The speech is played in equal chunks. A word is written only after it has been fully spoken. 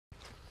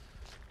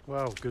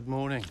Well, good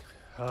morning.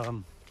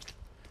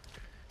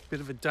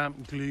 Bit of a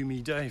damp, gloomy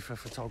day for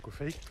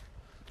photography.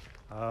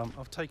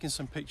 I've taken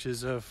some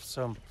pictures of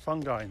some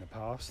fungi in the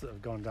past that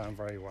have gone down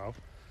very well.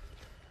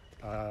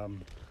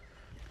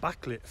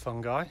 Backlit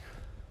fungi,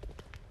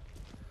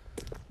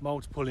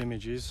 multiple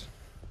images,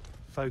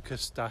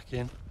 focus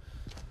stacking,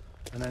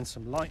 and then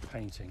some light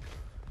painting.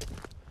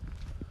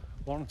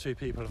 One or two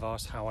people have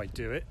asked how I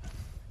do it,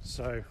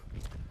 so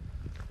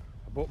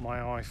I bought my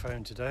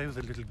iPhone today with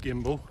a little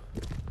gimbal,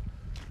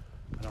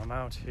 and I'm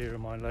out here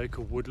in my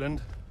local woodland.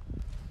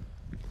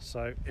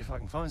 So if I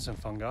can find some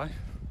fungi,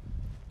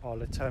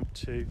 I'll attempt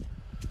to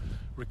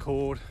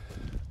record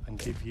and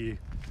give you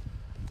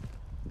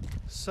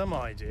some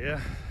idea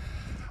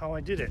how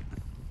I did it.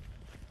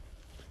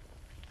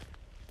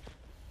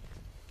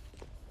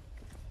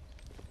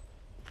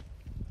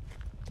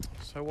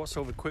 So what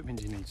sort of equipment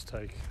do you need to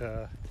take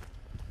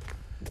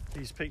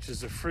these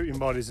pictures of fruiting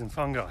bodies and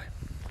fungi?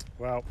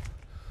 Well,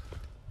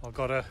 I've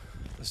got a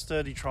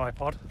sturdy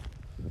tripod.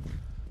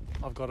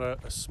 I've got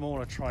a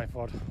smaller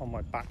tripod on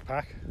my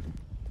backpack,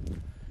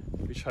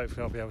 which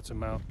hopefully I'll be able to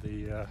mount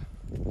the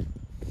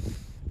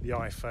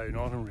iPhone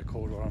on and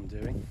record what I'm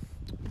doing.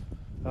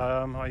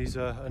 I use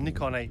a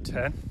Nikon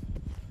 810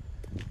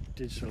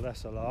 digital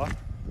SLR.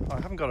 I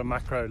haven't got a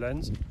macro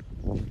lens,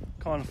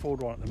 can't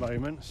afford one at the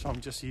moment, so I'm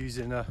just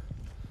using a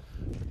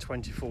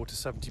 24 to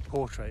 70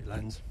 portrait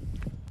lens.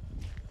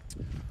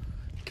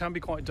 It can be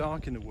quite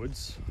dark in the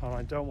woods, and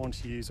I don't want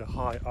to use a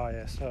high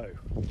ISO,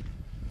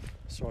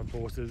 so I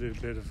bought a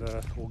little bit of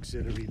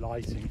auxiliary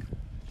lighting,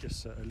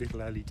 just a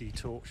little LED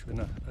torch and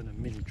a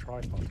mini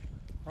tripod.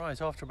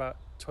 Right, after about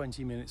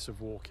 20 minutes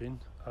of walking,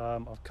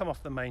 I've come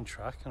off the main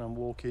track and I'm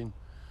walking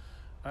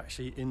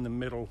actually in the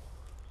middle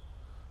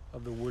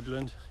of the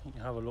woodland. You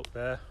can have a look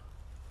there.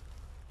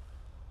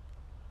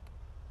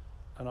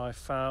 And I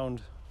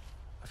found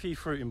a few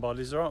fruiting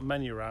bodies. There aren't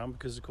many around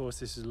because of course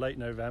this is late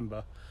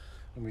November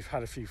and we've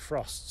had a few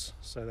frosts,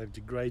 so they've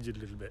degraded a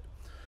little bit.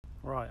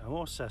 Right, I'm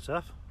all set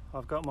up.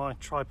 I've got my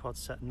tripod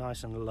set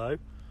nice and low.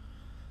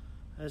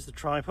 There's the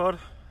tripod,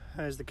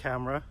 there's the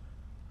camera.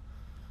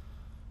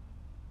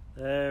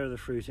 There are the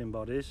fruiting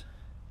bodies.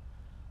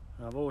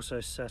 And I've also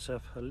set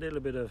up a little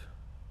bit of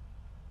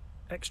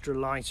extra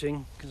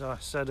lighting because I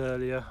said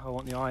earlier I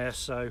want the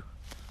ISO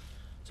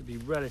to be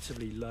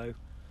relatively low,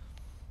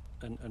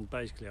 and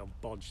basically I'll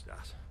bodge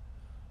that.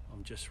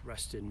 I'm just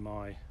resting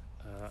my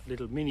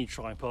little mini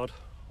tripod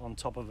on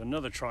top of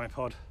another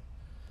tripod,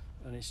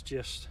 and it's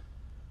just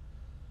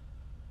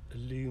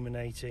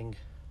illuminating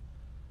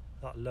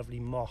that lovely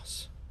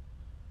moss,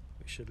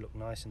 which should look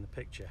nice in the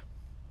picture.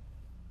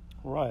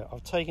 Right,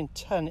 I've taken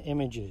 10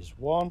 images.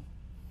 1,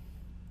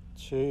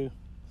 2,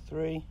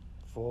 3,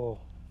 4,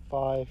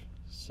 5,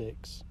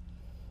 6,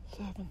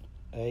 7,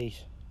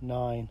 8,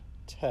 9,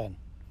 10.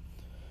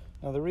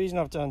 Now the reason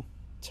I've done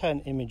 10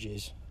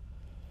 images,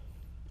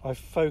 I've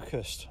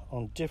focused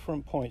on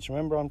different points.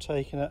 Remember, I'm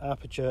taking an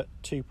aperture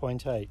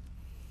 2.8.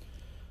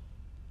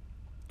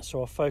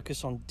 So I'll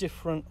focus on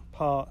different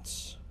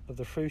parts of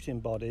the fruiting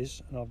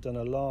bodies, and I've done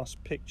a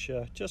last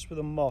picture just with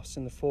the moss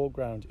in the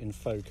foreground in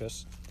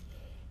focus.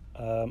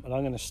 And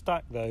I'm going to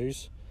stack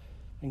those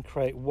and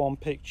create one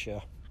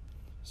picture.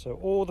 So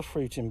all the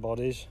fruiting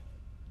bodies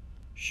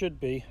should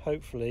be,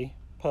 hopefully,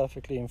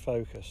 perfectly in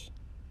focus.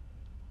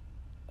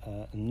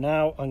 And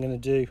now I'm going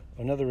to do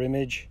another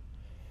image,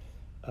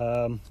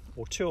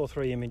 or 2 or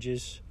 3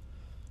 images.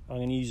 I'm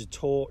going to use a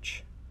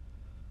torch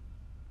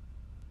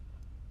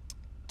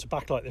to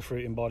backlight the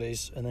fruiting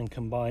bodies and then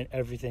combine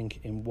everything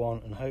in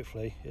one, and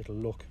hopefully it'll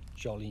look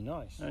jolly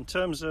nice. Now, in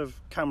terms of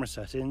camera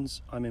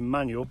settings, I'm in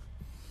manual.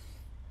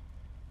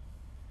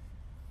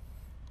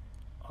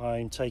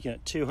 I'm taking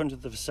at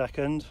 200th of a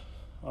second.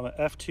 I'm at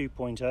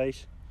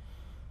f2.8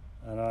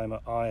 and I'm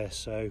at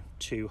ISO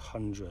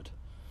 200.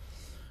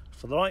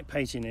 For the light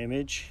painting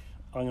image,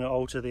 I'm going to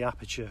alter the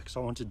aperture because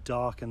I want to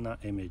darken that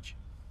image.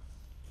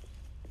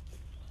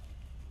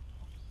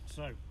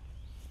 So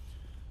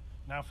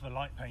now for the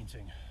light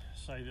painting.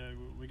 So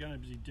we're going to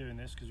be doing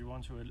this because we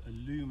want to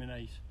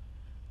illuminate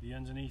the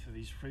underneath of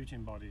these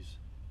fruiting bodies,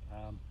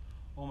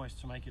 almost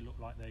to make it look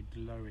like they're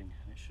glowing,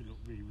 and it should look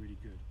really, really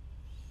good.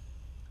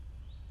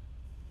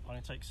 I'm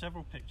going to take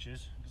several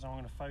pictures because I'm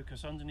going to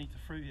focus underneath the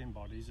fruiting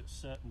bodies at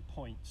certain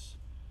points,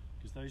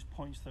 because those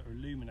points that are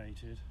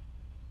illuminated,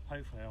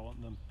 hopefully I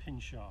want them pin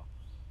sharp.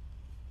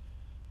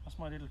 That's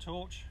my little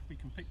torch. We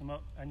can pick them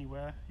up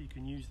anywhere. You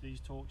can use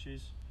these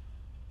torches,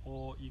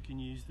 or you can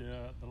use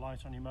the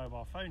light on your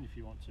mobile phone if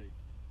you want to.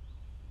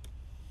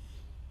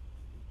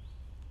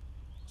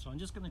 So I'm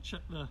just going to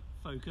check the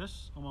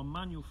focus. I'm on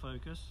manual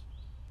focus.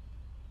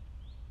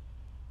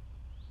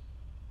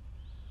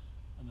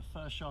 And the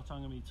first shot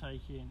I'm going to be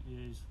taking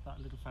is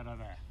that little fella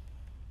there.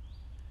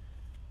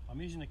 I'm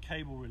using a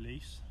cable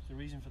release. The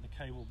reason for the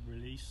cable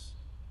release,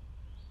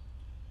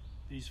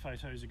 these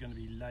photos are going to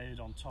be layered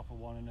on top of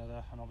one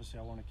another, and obviously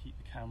I want to keep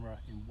the camera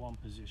in one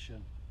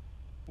position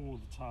all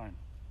the time.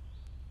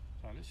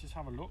 So let's just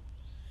have a look,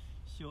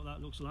 see what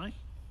that looks like.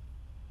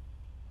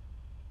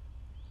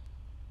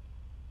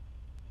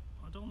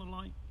 don't want the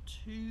light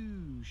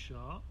too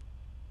sharp.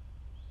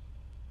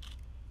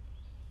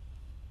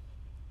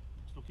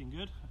 It's looking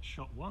good. That's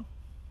shot one.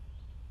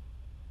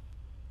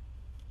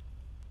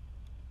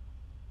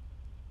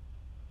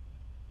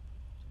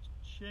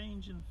 Just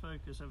changing the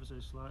focus ever so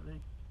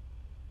slightly.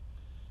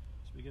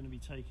 So we're going to be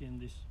taking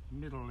this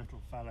middle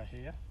little fella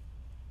here.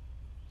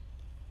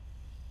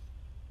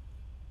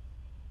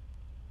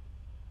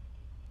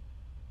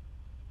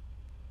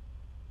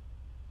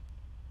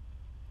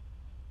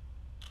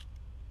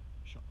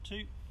 Shot two.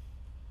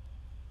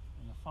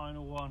 And the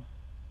final one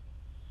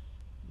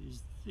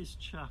is this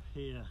chap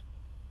here.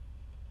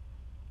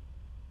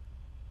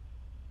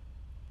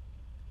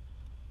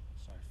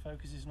 So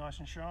focus is nice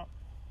and sharp.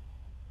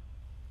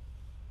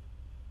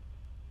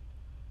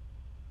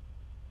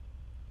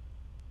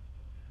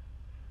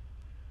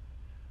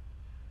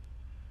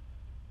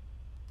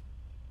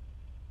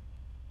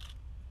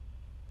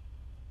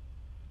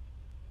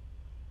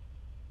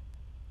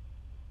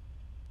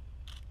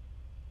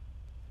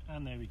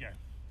 And there we go.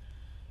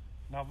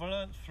 Now I've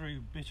learnt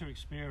through bitter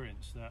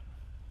experience that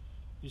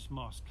this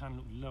moss can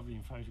look lovely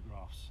in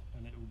photographs,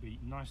 and it will be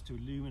nice to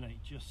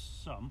illuminate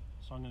just some.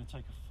 So I'm going to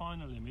take a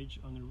final image.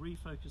 I'm going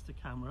to refocus the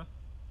camera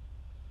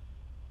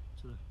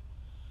to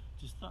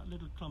just that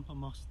little clump of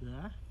moss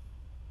there.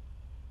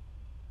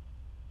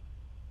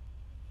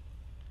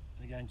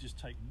 And again, just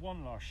take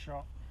one last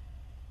shot.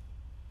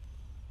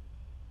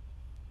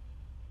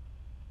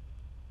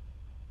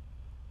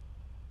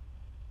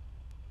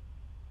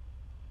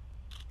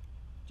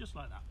 Just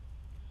like that.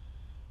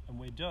 And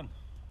we're done.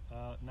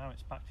 Now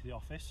it's back to the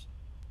office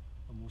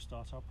and we'll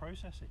start our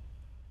processing.